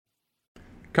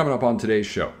Coming up on today's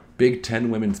show, Big Ten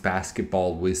women's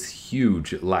basketball was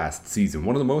huge last season,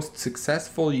 one of the most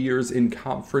successful years in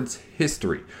conference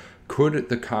history. Could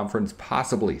the conference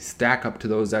possibly stack up to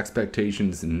those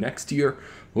expectations next year?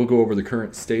 We'll go over the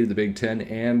current state of the Big Ten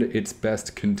and its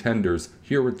best contenders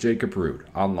here with Jacob Rude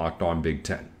on Locked On Big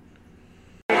Ten.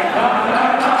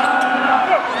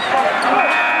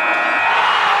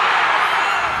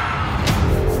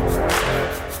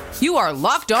 You are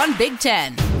Locked On Big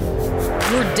Ten,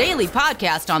 your daily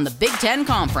podcast on the Big Ten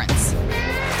Conference.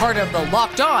 Part of the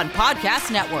Locked On Podcast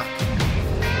Network.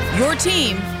 Your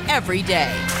team every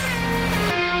day.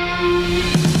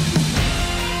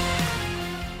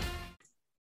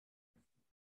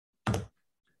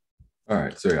 All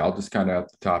right, so I'll just kind of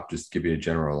at the top just give you a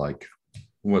general,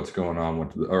 what's going on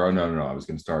with, no, I was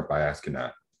going to start by asking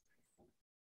that.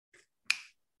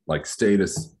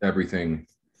 Status, everything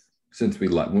since we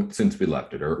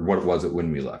left it, or what was it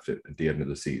when we left it at the end of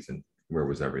the season? Where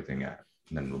was everything at?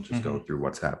 And then we'll just go through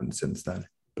what's happened since then.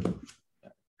 All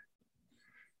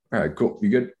right, cool. You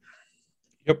good?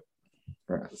 Yep.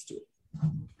 All right, let's do it.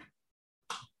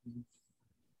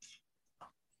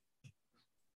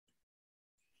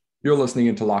 You're listening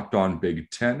into Locked On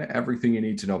Big Ten, everything you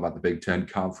need to know about the Big Ten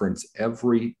Conference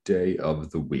every day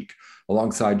of the week.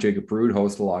 Alongside Jacob Rude,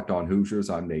 host of Locked On Hoosiers,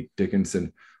 I'm Nate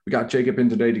Dickinson. We got Jacob in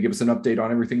today to give us an update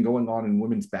on everything going on in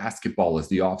women's basketball as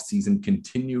the offseason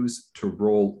continues to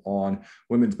roll on.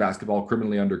 Women's basketball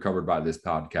criminally undercovered by this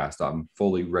podcast. I'm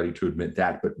fully ready to admit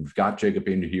that, but we've got Jacob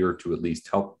in here to at least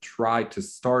help try to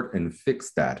start and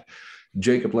fix that.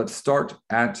 Jacob, let's start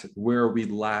at where we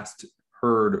last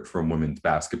heard from women's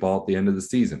basketball at the end of the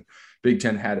season. Big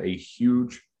Ten had a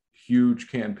huge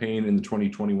campaign in the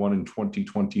 2021 and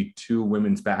 2022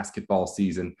 women's basketball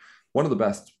season. One of the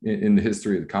best in the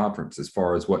history of the conference as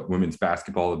far as what women's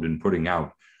basketball had been putting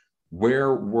out.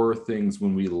 Where were things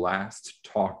when we last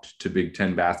talked to Big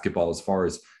Ten basketball as far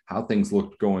as how things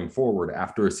looked going forward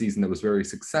after a season that was very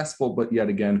successful, but yet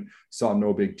again saw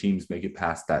no big teams make it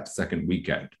past that second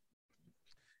weekend?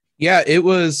 Yeah, it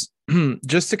was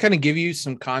just to kind of give you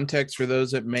some context for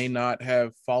those that may not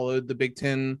have followed the Big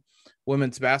Ten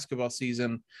women's basketball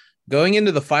season. Going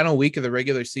into the final week of the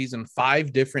regular season,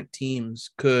 5 different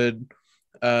teams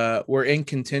were in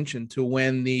contention to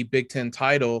win the Big Ten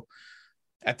title.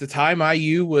 At the time,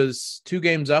 IU was 2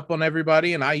 games up on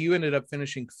everybody, and IU ended up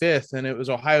finishing 5th, and it was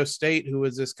Ohio State who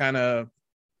was this kind of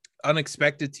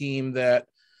unexpected team that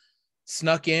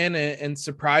snuck in and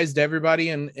surprised everybody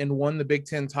and won the Big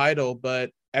Ten title. But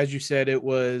as you said, it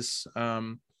was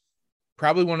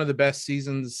probably one of the best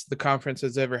seasons the conference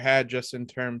has ever had, just in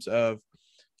terms of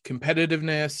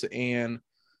competitiveness. And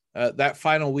that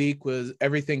final week was,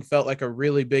 everything felt like a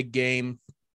really big game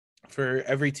for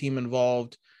every team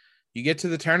involved. You get to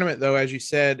the tournament, though, as you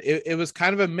said, it was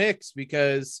kind of a mix,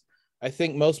 because I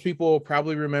think most people will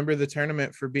probably remember the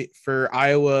tournament for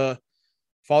Iowa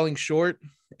falling short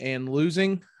and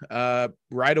losing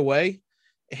right away.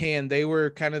 And they were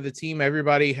kind of the team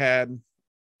everybody had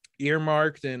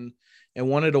earmarked and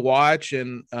wanted to watch.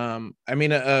 And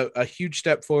a huge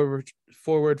step forward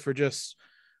for just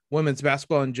women's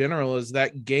basketball in general is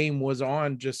that game was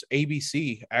on just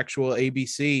actual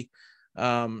ABC.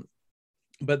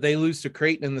 But they lose to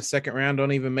Creighton in the second round,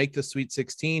 don't even make the Sweet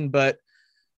 16. But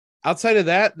outside of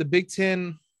that, the Big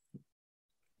Ten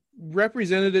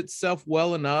represented itself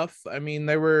well enough. I mean,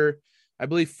 there were, I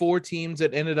believe, 4 teams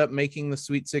that ended up making the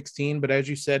Sweet 16, but as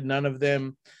you said, none of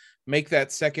them make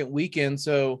that second weekend.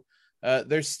 So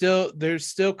there's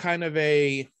still kind of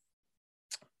a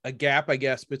gap, I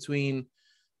guess, between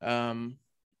the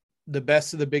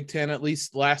best of the Big Ten, at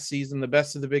least last season, the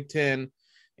best of the Big Ten,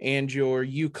 and your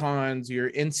UConns, your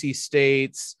NC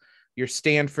States, your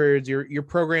Stanfords, your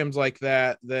programs like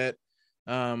that,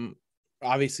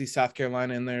 obviously South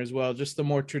Carolina in there as well, just the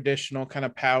more traditional kind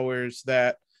of powers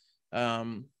that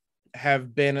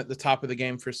have been at the top of the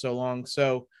game for so long.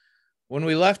 So when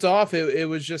we left off, it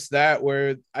was just that,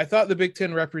 where I thought the Big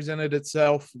Ten represented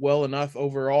itself well enough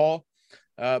overall,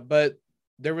 but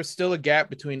there was still a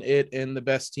gap between it and the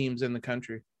best teams in the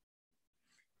country.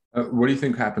 What do you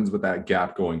think happens with that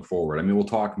gap going forward? I mean, we'll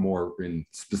talk more in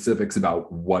specifics about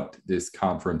what this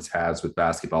conference has with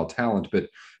basketball talent, but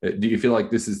do you feel like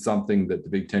this is something that the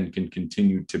Big Ten can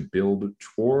continue to build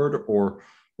toward, or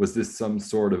was this some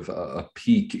sort of a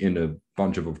peak in a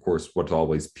bunch of course, what's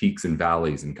always peaks and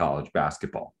valleys in college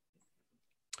basketball?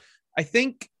 I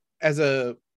think as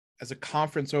a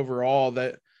conference overall,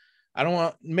 that I don't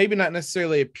want, maybe not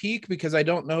necessarily a peak, because I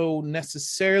don't know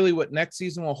necessarily what next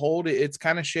season will hold. It's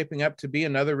kind of shaping up to be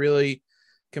another really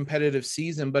competitive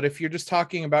season. But if you're just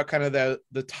talking about kind of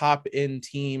the top end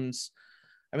teams,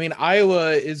 I mean,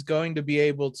 Iowa is going to be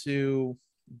able to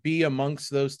be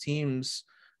amongst those teams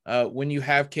when you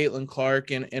have Caitlin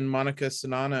Clark and Monica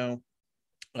Sonano.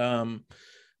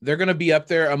 They're going to be up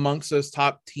there amongst those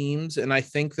top teams, and I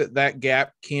think that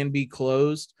gap can be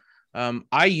closed.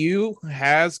 IU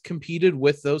has competed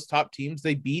with those top teams.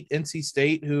 They beat NC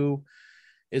State, who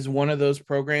is one of those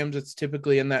programs that's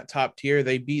typically in that top tier.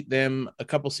 They beat them a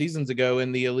couple seasons ago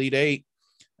in the Elite Eight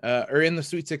or in the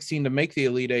Sweet 16 to make the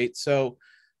Elite Eight. So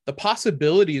the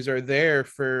possibilities are there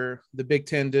for the Big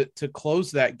Ten to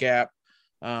close that gap.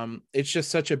 It's just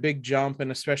such a big jump,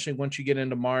 and especially once you get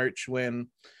into March when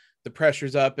the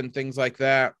pressure's up and things like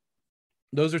that,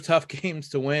 those are tough games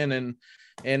to win.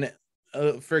 And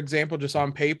for example, just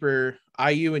on paper,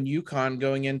 IU and UConn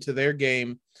going into their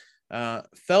game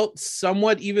felt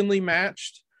somewhat evenly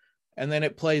matched. And then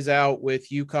it plays out with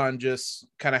UConn just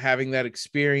kind of having that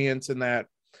experience and that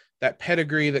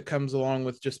pedigree that comes along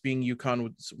with just being UConn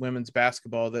with women's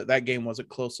basketball. That game wasn't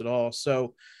close at all.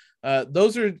 So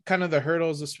those are kind of the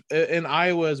hurdles in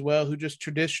Iowa as well, who just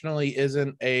traditionally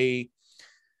isn't a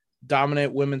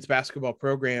dominant women's basketball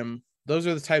program. Those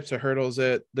are the types of hurdles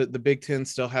that the Big Ten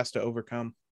still has to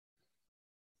overcome.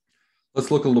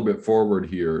 Let's look a little bit forward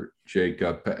here,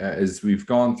 Jacob, as we've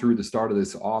gone through the start of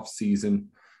this off season.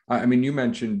 I mean, you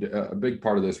mentioned a big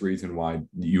part of this reason why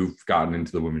you've gotten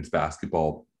into the women's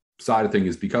basketball side of things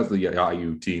is because the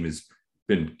IU team has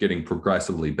been getting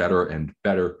progressively better and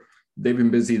better. They've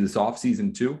been busy this off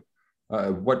season too.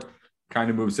 What kind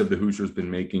of moves have the Hoosiers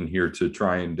been making here to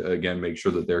try and, again, make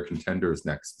sure that they're contenders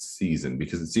next season?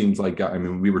 Because it seems like, I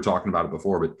mean, we were talking about it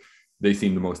before, but they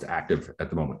seem the most active at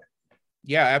the moment.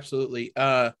 Yeah, absolutely.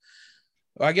 Well,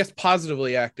 I guess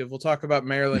positively active. We'll talk about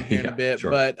Maryland here in a bit,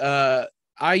 sure. But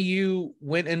IU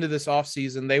went into this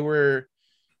offseason.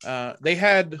 They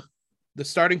had the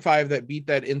starting five that beat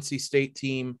that NC State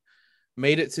team,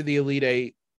 made it to the Elite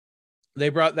Eight. They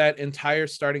brought that entire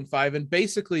starting five and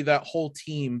basically that whole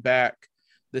team back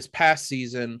this past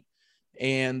season.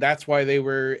 And that's why they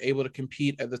were able to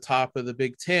compete at the top of the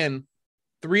Big Ten.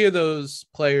 3 of those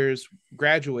players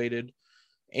graduated,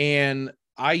 and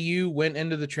IU went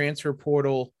into the transfer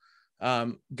portal,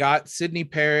 got Sydney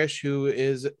Parrish, who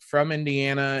is from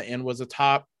Indiana and was a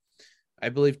top, I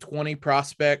believe, 20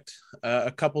 prospect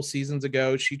a couple seasons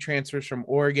ago. She transfers from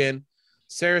Oregon.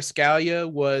 Sarah Scalia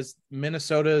was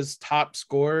Minnesota's top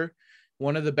scorer,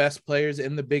 one of the best players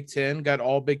in the Big Ten, got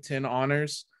all Big Ten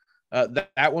honors.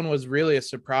 That one was really a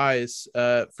surprise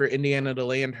for Indiana to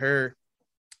land her,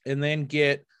 and then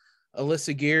get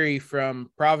Alyssa Geary from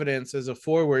Providence as a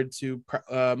forward to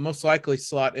most likely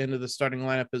slot into the starting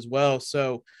lineup as well.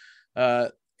 So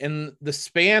in the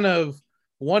span of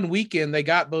one weekend, they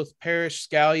got both Parrish,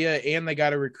 Scalia, and they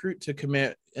got a recruit to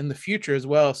commit in the future as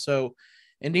well. So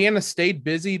Indiana stayed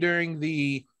busy during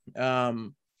the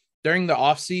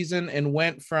off season and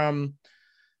went from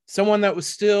someone that was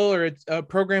still, or a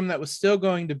program that was still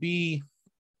going to be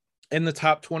in the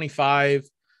top 25.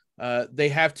 They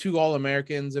have 2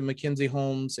 All-Americans in Mackenzie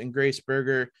Holmes and Grace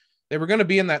Berger. They were going to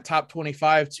be in that top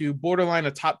 25 to borderline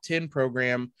a top 10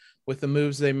 program with the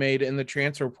moves they made in the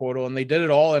transfer portal. And they did it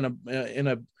all in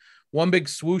a one big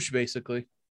swoosh, basically.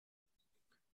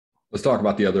 Let's talk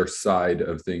about the other side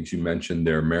of things. You mentioned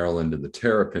there, Maryland and the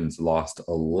Terrapins lost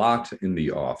a lot in the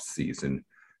offseason.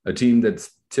 A team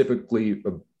that's typically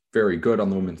very good on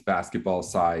the women's basketball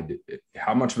side.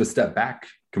 How much of a step back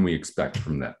can we expect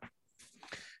from that?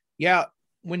 Yeah,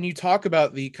 when you talk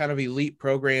about the kind of elite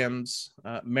programs,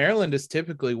 Maryland is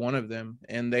typically one of them,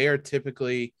 and they are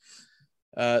typically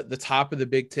the top of the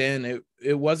Big Ten.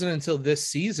 It wasn't until this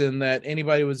season that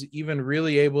anybody was even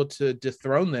really able to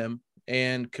dethrone them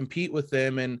and compete with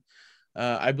them. And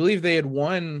I believe they had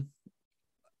won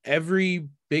every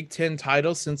Big Ten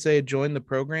title since they had joined the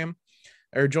program,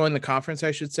 or joined the conference,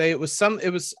 I should say.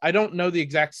 I don't know the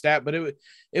exact stat, but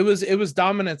it was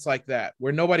dominance like that,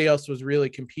 where nobody else was really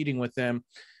competing with them.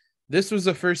 This was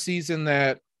the first season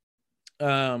that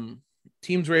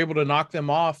teams were able to knock them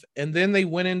off. And then they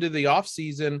went into the off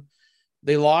season.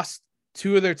 They lost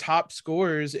 2 of their top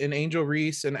scorers in Angel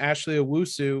Reese and Ashley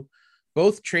Owusu,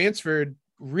 both transferred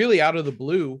really out of the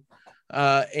blue.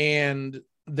 And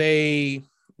they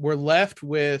were left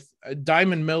with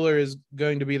Diamond Miller is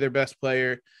going to be their best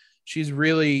player. She's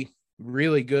really,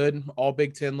 really good, all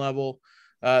Big Ten level.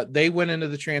 They went into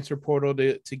the transfer portal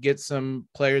to get some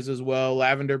players as well.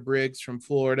 Lavender Briggs from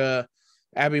Florida,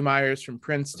 Abby Myers from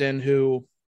Princeton, who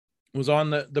was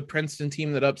on the Princeton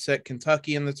team that upset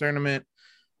Kentucky in the tournament.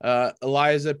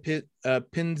 Eliza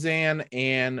Pinzan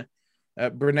and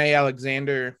Brene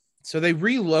Alexander. So they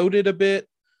reloaded a bit,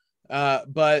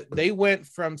 but they went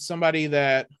from somebody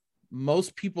that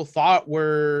most people thought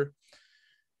were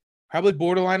probably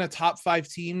borderline a top 5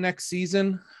 team next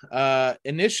season.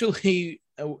 Initially,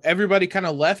 everybody kind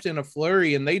of left in a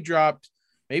flurry and they dropped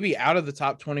maybe out of the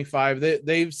top 25.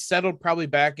 They've settled probably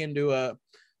back into a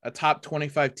top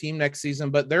 25 team next season,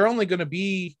 but they're only going to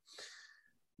be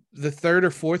the third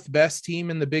or fourth best team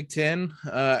in the Big Ten,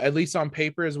 at least on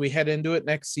paper, as we head into it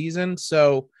next season.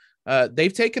 So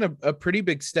they've taken a pretty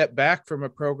big step back from a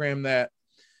program that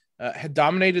had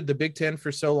dominated the Big Ten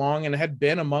for so long and had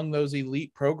been among those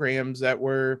elite programs that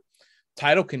were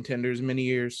title contenders many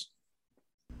years.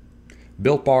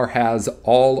 Built Bar has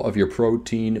all of your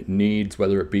protein needs,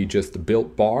 whether it be just the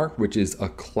Built Bar, which is a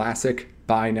classic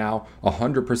buy now,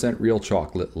 100% real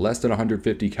chocolate, less than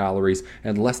 150 calories,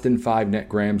 and less than 5 net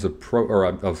grams of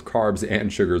carbs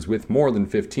and sugars, with more than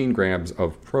 15 grams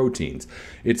of proteins.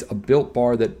 It's a Built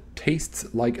Bar that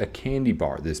tastes like a candy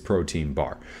bar, this protein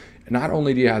bar. Not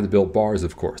only do you have the Built Bars,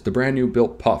 of course, the brand new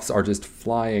Built Puffs are just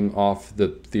flying off the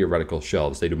theoretical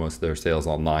shelves. They do most of their sales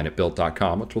online at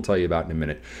Built.com, which we'll tell you about in a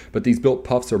minute. But these Built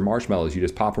Puffs are marshmallows. You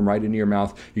just pop them right into your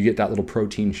mouth. You get that little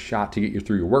protein shot to get you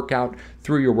through your workout,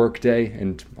 through your work day,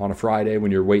 and on a Friday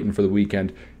when you're waiting for the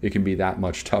weekend, it can be that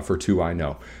much tougher too, I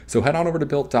know. So head on over to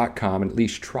Built.com and at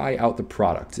least try out the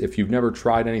product. If you've never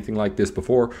tried anything like this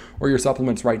before, or your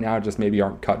supplements right now just maybe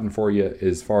aren't cutting for you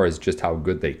as far as just how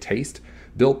good they taste,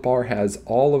 Built Bar has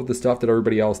all of the stuff that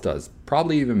everybody else does,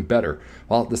 probably even better,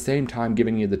 while at the same time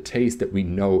giving you the taste that we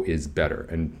know is better.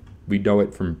 And we know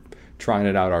it from trying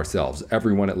it out ourselves.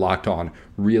 Everyone at Locked On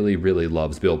really, really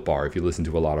loves Built Bar if you listen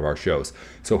to a lot of our shows.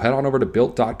 So head on over to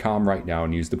Built.com right now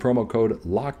and use the promo code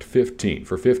LOCKED15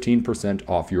 for 15%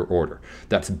 off your order.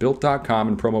 That's Built.com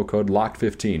and promo code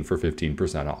LOCKED15 for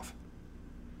 15% off.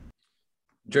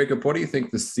 Jacob, what do you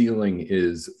think the ceiling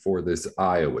is for this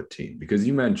Iowa team? Because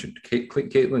you mentioned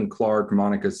Caitlin Clark,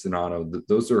 Monica Czinano,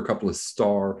 those are a couple of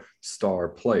star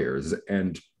players,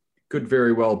 and could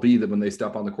very well be that when they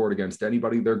step on the court against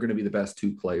anybody, they're going to be the best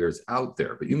 2 players out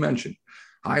there. But you mentioned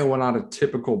Iowa, not a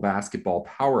typical basketball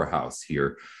powerhouse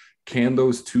here. Can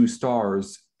those 2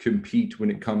 stars compete when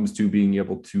it comes to being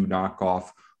able to knock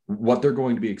off what they're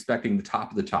going to be expecting, the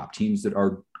top of the top teams that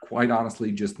are quite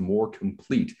honestly just more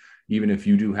complete, even if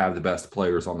you do have the best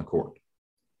players on the court?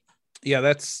 Yeah,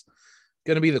 that's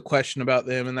going to be the question about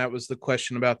them. And that was the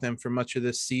question about them for much of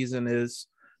this season is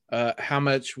how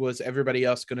much was everybody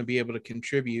else going to be able to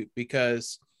contribute?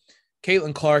 Because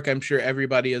Caitlin Clark, I'm sure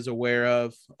everybody is aware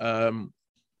of,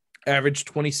 averaged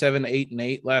 27, 8, and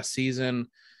 8 last season,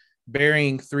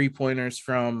 burying 3-pointers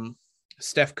from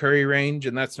Steph Curry range.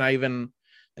 And that's not even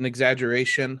an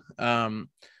exaggeration.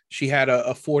 She had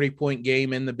a 40-point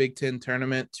game in the Big Ten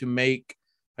tournament to make,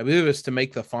 I believe it was to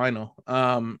make the final.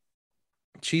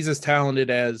 She's as talented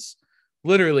as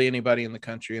literally anybody in the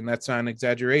country, and that's not an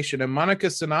exaggeration. And Monica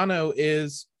Czinano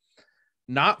is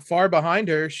not far behind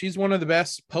her. She's one of the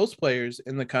best post players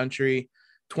in the country,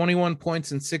 21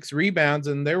 points and 6 rebounds.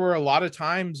 And there were a lot of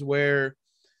times where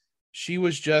she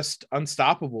was just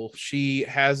unstoppable. She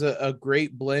has a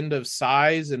great blend of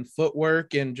size and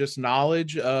footwork and just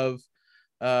knowledge of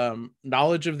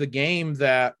the game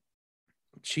that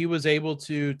she was able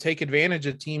to take advantage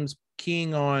of teams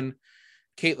keying on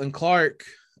Caitlin Clark.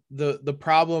 The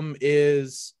problem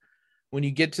is when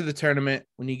you get to the tournament,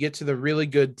 when you get to the really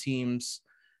good teams,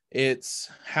 it's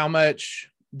how much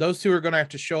those 2 are going to have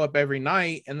to show up every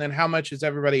night. And then how much is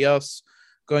everybody else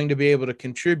going to be able to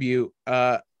contribute?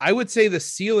 I would say the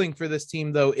ceiling for this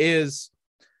team, though, is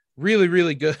really,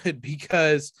 really good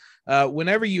because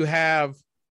whenever you have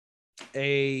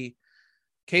a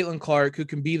Caitlin Clark who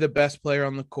can be the best player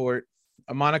on the court,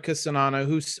 a Monica Czinano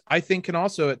who I think can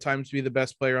also at times be the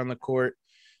best player on the court,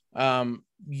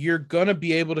 you're going to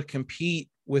be able to compete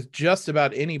with just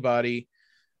about anybody.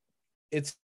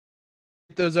 It's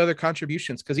those other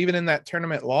contributions, because even in that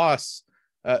tournament loss,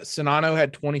 Czinano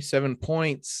had 27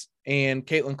 points and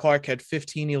Caitlin Clark had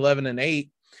 15, 11, and 8.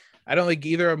 I don't think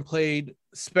either of them played,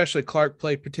 especially Clark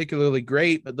played particularly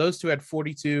great, but those 2 had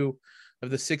 42 of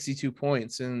the 62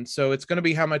 points. And so it's going to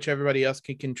be how much everybody else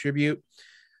can contribute.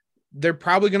 They're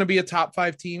probably going to be a top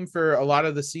 5 team for a lot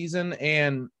of the season.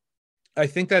 And I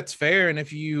think that's fair. And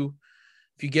if you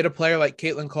get a player like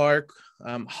Caitlin Clark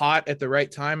hot at the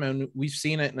right time, and we've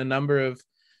seen it in a number of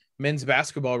men's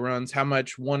basketball runs, how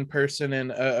much one person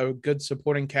and a good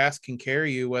supporting cast can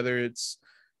carry you, whether it's,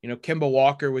 Kemba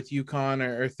Walker with UConn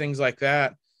or things like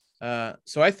that.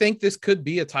 So I think this could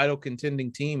be a title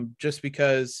contending team just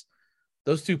because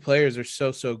those 2 players are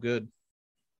so good.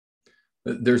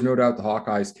 There's no doubt the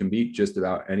Hawkeyes can beat just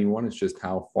about anyone. It's just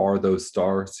how far those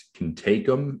stars can take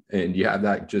them. And you have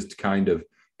that just kind of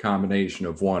combination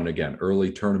of one, again,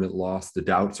 early tournament loss. The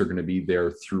doubts are going to be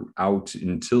there throughout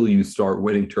until you start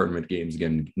winning tournament games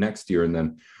again next year. And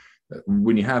then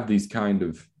when you have these kind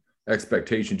of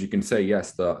expectations, you can say,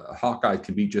 yes, the Hawkeyes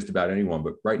can beat just about anyone.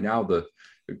 But right now, the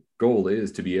goal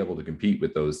is to be able to compete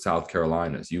with those South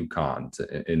Carolinas, UConns,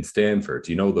 and Stanfords.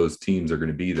 You know, those teams are going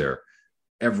to be there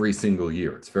every single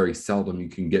year. It's very seldom you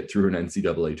can get through an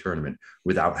NCAA tournament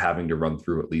without having to run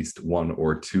through at least one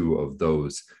or two of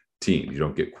those teams. You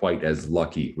don't get quite as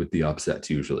lucky with the upsets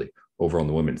usually over on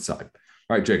the women's side.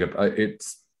 All right, Jacob,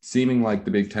 it's seeming like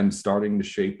the Big Ten starting to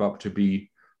shape up to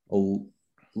be at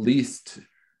least,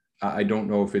 I don't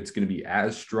know if it's going to be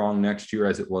as strong next year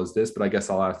as it was this, but I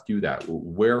guess I'll ask you that.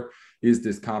 Where is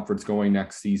this conference going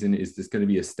next season? Is this going to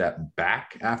be a step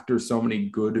back after so many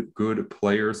good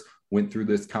players went through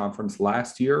this conference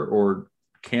last year, or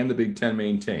can the Big Ten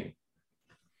maintain?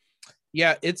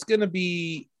 Yeah, it's going to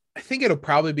be, I think it'll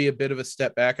probably be a bit of a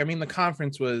step back. I mean, the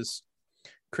conference was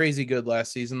crazy good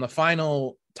last season. The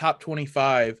final top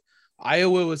 25,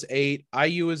 Iowa was 8,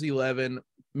 IU was 11,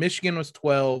 Michigan was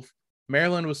 12,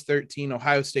 Maryland was 13,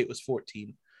 Ohio State was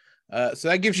 14. So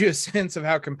that gives you a sense of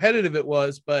how competitive it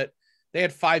was, but they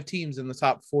had 5 teams in the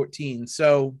top 14.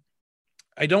 So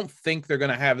I don't think they're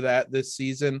going to have that this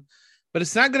season, but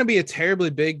it's not going to be a terribly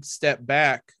big step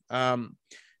back.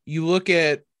 You look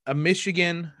at a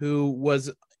Michigan who was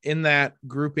in that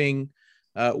grouping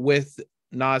with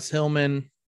Naz Hillman,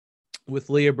 with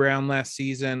Leah Brown last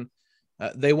season.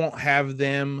 They won't have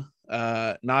them.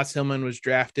 Naz Hillman was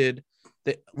drafted.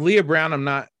 Leah Brown, I'm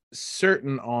not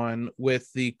certain on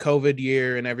with the COVID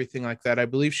year and everything like that. I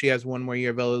believe she has 1 more year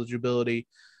of eligibility,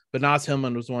 but Naz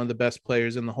Hillman was one of the best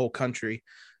players in the whole country.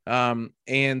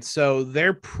 And so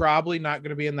they're probably not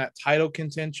going to be in that title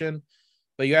contention,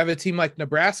 but you have a team like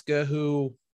Nebraska,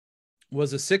 who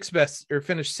was a 6th best or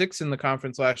finished 6th in the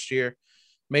conference last year,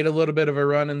 made a little bit of a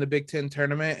run in the Big Ten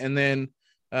tournament, and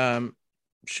then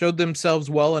showed themselves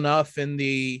well enough in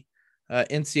the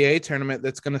NCAA tournament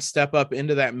that's going to step up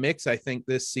into that mix. I think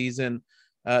this season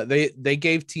they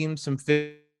gave teams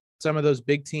some of those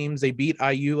big teams. They beat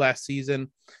IU last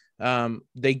season.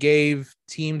 They gave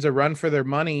teams a run for their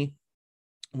money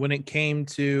when it came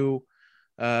to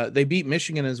they beat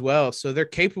Michigan as well. So they're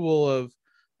capable of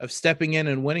stepping in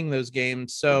and winning those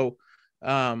games. So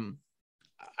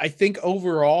I think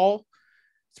overall,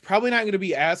 it's probably not going to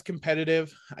be as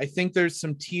competitive. I think there's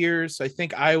some tiers. I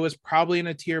think Iowa's probably in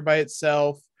a tier by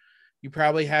itself. You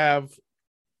probably have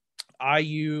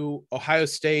IU, Ohio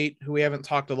State, who we haven't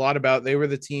talked a lot about. They were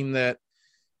the team that,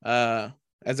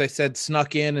 as I said,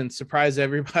 snuck in and surprised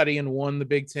everybody and won the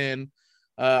Big Ten.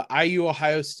 IU,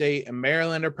 Ohio State, and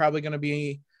Maryland are probably going to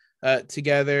be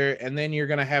together. And then you're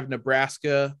going to have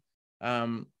Nebraska.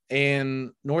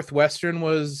 And Northwestern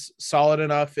was solid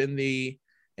enough in the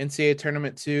NCAA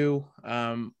tournament too.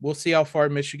 We'll see how far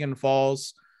Michigan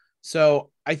falls.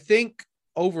 So I think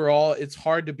overall it's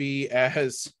hard to be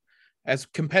as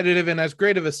competitive and as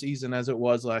great of a season as it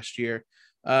was last year.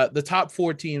 The top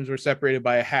 4 teams were separated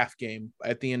by a half game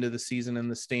at the end of the season in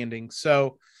the standings.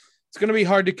 So it's going to be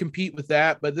hard to compete with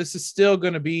that, but this is still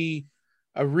going to be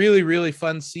a really, really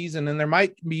fun season. And there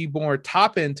might be more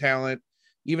top end talent,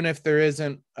 even if there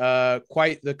isn't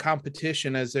quite the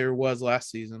competition as there was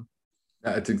last season.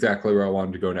 That's exactly where I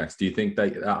wanted to go next. Do you think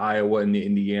that Iowa and the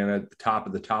Indiana at the top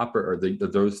of the top, or are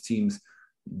those teams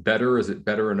better? Is it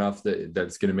better enough that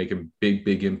it's going to make a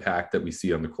big impact that we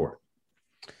see on the court?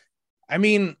 I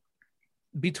mean,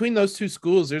 between those two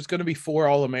schools, there's going to be 4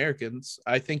 All-Americans.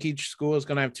 I think each school is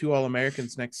going to have 2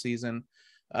 All-Americans next season,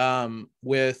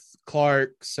 with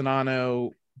Clark, Sonano,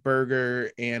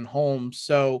 Berger, and Holmes.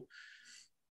 So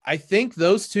I think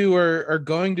those 2 are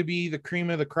going to be the cream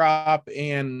of the crop.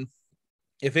 And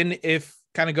if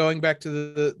kind of going back to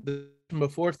the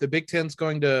before, if the Big Ten's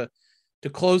going to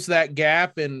close that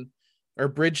gap or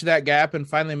bridge that gap and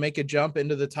finally make a jump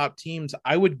into the top teams,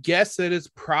 I would guess that it's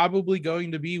probably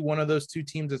going to be one of those 2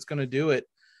 teams that's going to do it.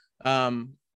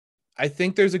 I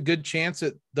think there's a good chance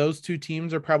that those 2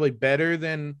 teams are probably better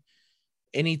than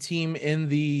any team in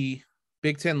the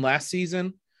Big Ten last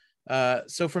season.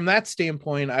 So from that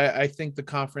standpoint, I think the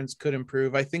conference could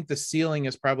improve. I think the ceiling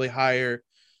is probably higher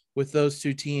with those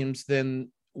 2 teams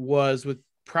than was with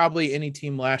probably any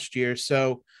team last year.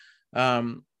 So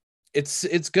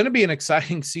it's going to be an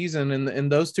exciting season,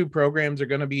 and those 2 programs are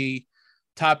going to be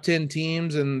top 10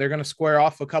 teams, and they're going to square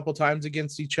off a couple times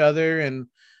against each other. And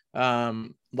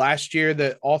last year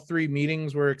that all 3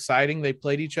 meetings were exciting. They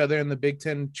played each other in the Big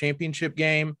Ten championship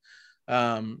game.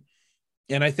 And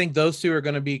I think those 2 are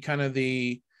going to be kind of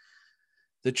the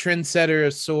the trendsetter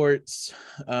of sorts,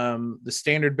 the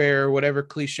standard bearer, whatever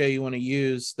cliche you want to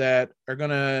use, that are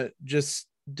going to just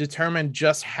determine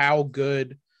just how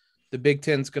good the Big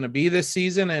Ten is going to be this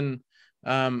season,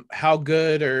 and how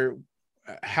good or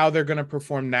how they're going to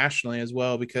perform nationally as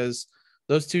well, because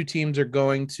those two teams are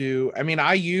going to, I mean,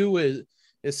 IU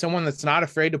is someone that's not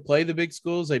afraid to play the big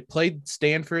schools. They played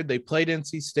Stanford, they played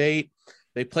NC State,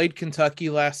 they played Kentucky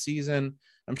last season.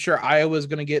 I'm sure Iowa is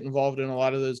going to get involved in a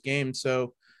lot of those games.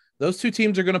 So those two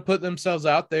teams are going to put themselves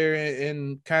out there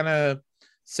and kind of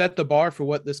set the bar for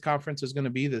what this conference is going to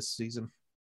be this season.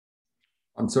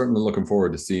 I'm certainly looking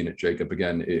forward to seeing it, Jacob.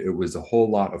 Again, it was a whole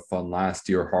lot of fun last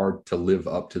year. Hard to live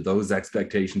up to those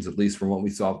expectations, at least from what we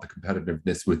saw of the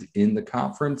competitiveness within the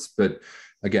conference. But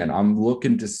again, I'm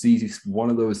looking to see one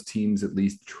of those teams at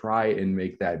least try and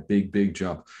make that big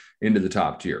jump into the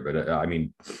top tier. But I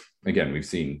mean, again, we've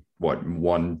seen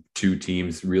one, two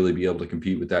teams really be able to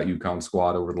compete with that UConn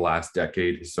squad over the last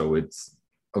decade. So it's,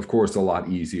 of course, a lot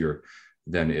easier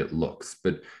than it looks.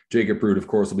 But Jacob Brood, of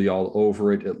course, will be all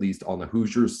over it, at least on the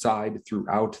Hoosiers side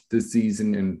throughout the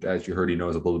season. And as you heard, he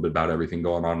knows a little bit about everything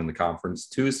going on in the conference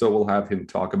too. So we'll have him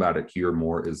talk about it here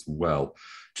more as well.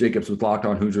 Jacob's with Locked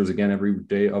On Hoosiers again every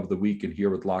day of the week, and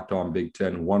here with Locked On Big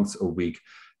Ten once a week.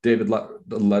 David,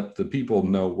 let the people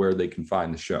know where they can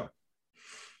find the show.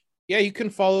 Yeah, you can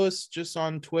follow us just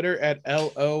on Twitter at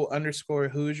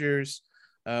LO_Hoosiers.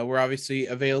 We're obviously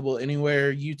available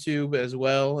anywhere, YouTube as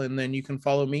well. And then you can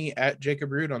follow me at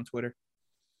Jacob Root on Twitter.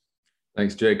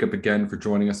 Thanks, Jacob, again for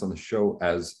joining us on the show.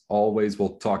 As always,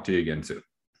 we'll talk to you again soon.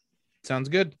 Sounds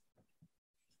good.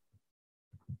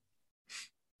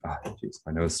 Geez,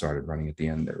 my nose started running at the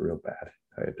end there real bad.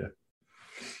 I had a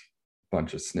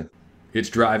bunch of sniff. It's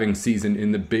driving season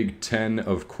in the Big Ten.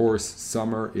 Of course,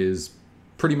 summer is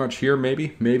pretty much here,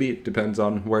 maybe it depends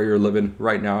on where you're living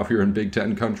right now if you're in Big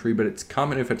Ten country, but it's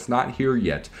coming if it's not here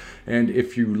yet. And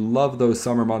if you love those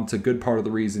summer months, a good part of the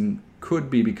reason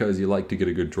could be because you like to get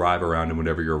a good drive around in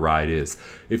whatever your ride is.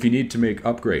 If you need to make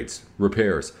upgrades,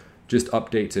 repairs, just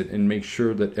updates it and make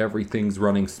sure that everything's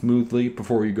running smoothly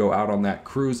before you go out on that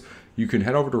cruise, you can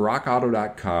head over to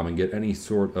rockauto.com and get any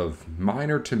sort of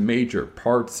minor to major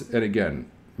parts. And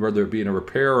again, whether it be in a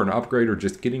repair or an upgrade or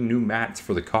just getting new mats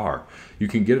for the car, you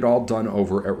can get it all done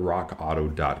over at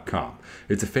rockauto.com.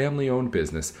 It's a family-owned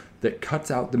business that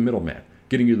cuts out the middleman,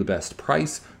 getting you the best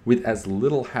price with as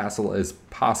little hassle as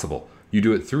possible. You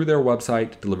do it through their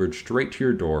website, delivered straight to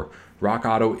your door. Rock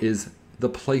Auto is the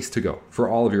place to go for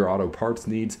all of your auto parts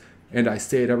needs, and I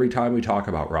say it every time we talk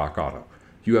about Rock Auto.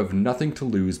 You have nothing to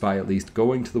lose by at least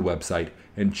going to the website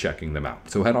and checking them out.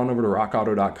 So head on over to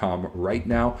rockauto.com right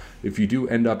now. If you do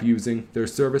end up using their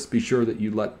service, be sure that you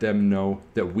let them know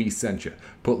that we sent you.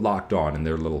 Put Locked On in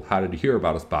their little How Did You Hear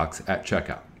About Us box at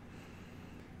checkout.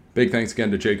 Big thanks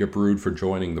again to Jacob Brood for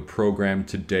joining the program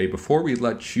today. Before we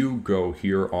let you go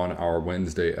here on our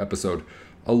Wednesday episode,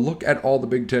 a look at all the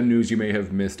Big Ten news you may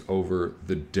have missed over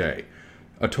the day.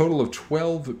 A total of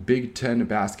 12 Big Ten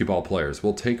basketball players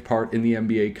will take part in the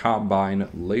NBA Combine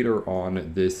later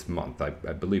on this month. I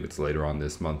believe it's later on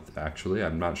this month, actually.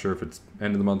 I'm not sure if it's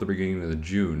end of the month or beginning of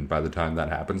June by the time that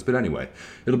happens. But anyway,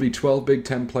 it'll be 12 Big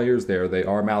Ten players there. They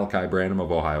are Malachi Branham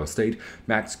of Ohio State,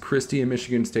 Max Christie of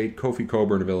Michigan State, Kofi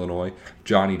Cockburn of Illinois,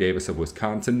 Johnny Davis of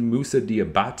Wisconsin, Moussa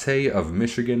Diabate of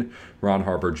Michigan, Ron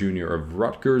Harper Jr. of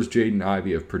Rutgers, Jaden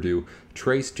Ivey of Purdue,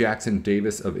 Trace Jackson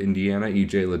Davis of Indiana,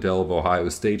 E.J. Liddell of Ohio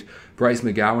State, Bryce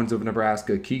McGowens of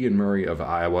Nebraska, Keegan Murray of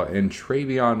Iowa, and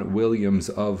Travion Williams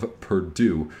of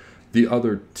Purdue. The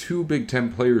other two Big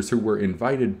Ten players who were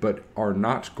invited but are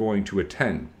not going to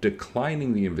attend,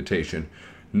 declining the invitation,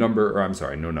 no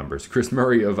numbers. Chris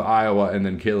Murray of Iowa and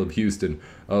then Caleb Houston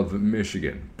of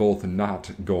Michigan, both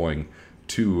not going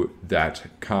to that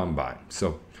combine.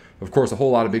 So, of course, a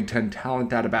whole lot of Big Ten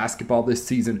talent out of basketball this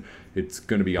season. It's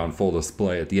going to be on full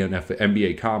display at the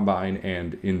NBA Combine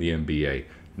and in the NBA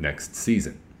next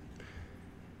season.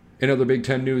 In other Big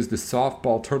Ten news, the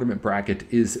softball tournament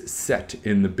bracket is set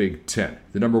in the Big Ten.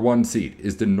 The number 1 seed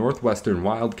is the Northwestern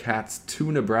Wildcats,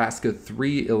 2 Nebraska,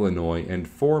 3 Illinois, and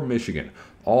 4 Michigan.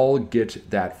 All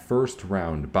get that first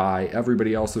round bye.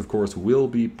 Everybody else, of course, will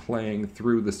be playing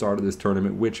through the start of this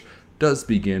tournament, which does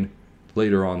begin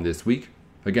later on this week.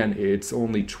 Again, it's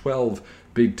only 12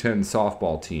 Big Ten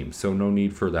softball teams, so no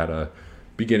need for that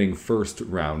beginning first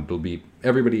round. It'll be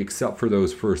everybody except for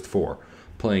those first 4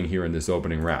 playing here in this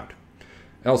opening round.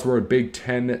 Elsewhere, Big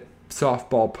Ten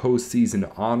softball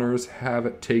postseason honors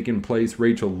have taken place.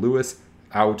 Rachel Lewis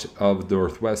out of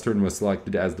Northwestern was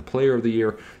selected as the Player of the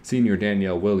Year. Senior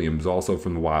Danielle Williams, also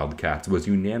from the Wildcats, was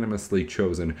unanimously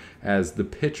chosen as the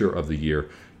Pitcher of the Year.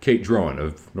 Kate Drowan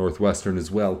of Northwestern as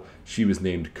well, she was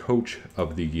named Coach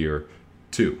of the Year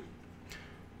too.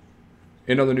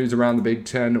 In other news around the Big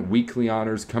Ten, weekly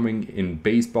honors coming in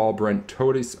baseball. Brent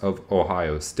Totis of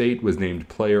Ohio State was named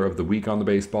Player of the Week on the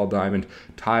baseball diamond.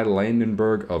 Ty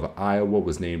Landenberg of Iowa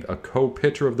was named a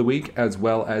co-pitcher of the week, as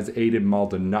well as Aiden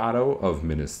Maldonado of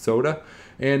Minnesota.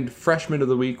 And Freshman of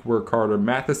the Week were Carter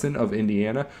Matheson of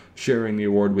Indiana, sharing the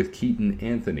award with Keaton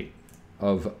Anthony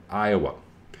of Iowa.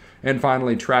 And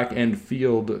finally, track and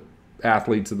field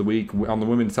athletes of the week. On the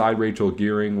women's side, Rachel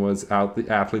Gearing was the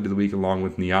athlete of the week along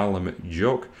with Nialam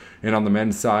Joke. And on the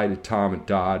men's side, Tom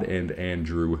Dodd and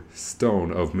Andrew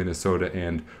Stone of Minnesota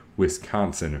and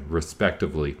Wisconsin,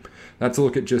 respectively. That's a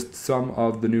look at just some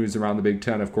of the news around the Big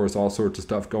Ten. Of course, all sorts of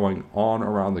stuff going on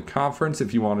around the conference.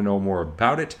 If you want to know more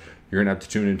about it, you're going to have to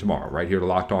tune in tomorrow, right here to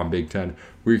Locked On Big Ten.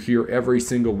 We're here every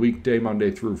single weekday,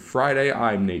 Monday through Friday.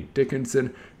 I'm Nate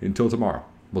Dickinson. Until tomorrow,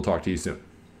 we'll talk to you soon.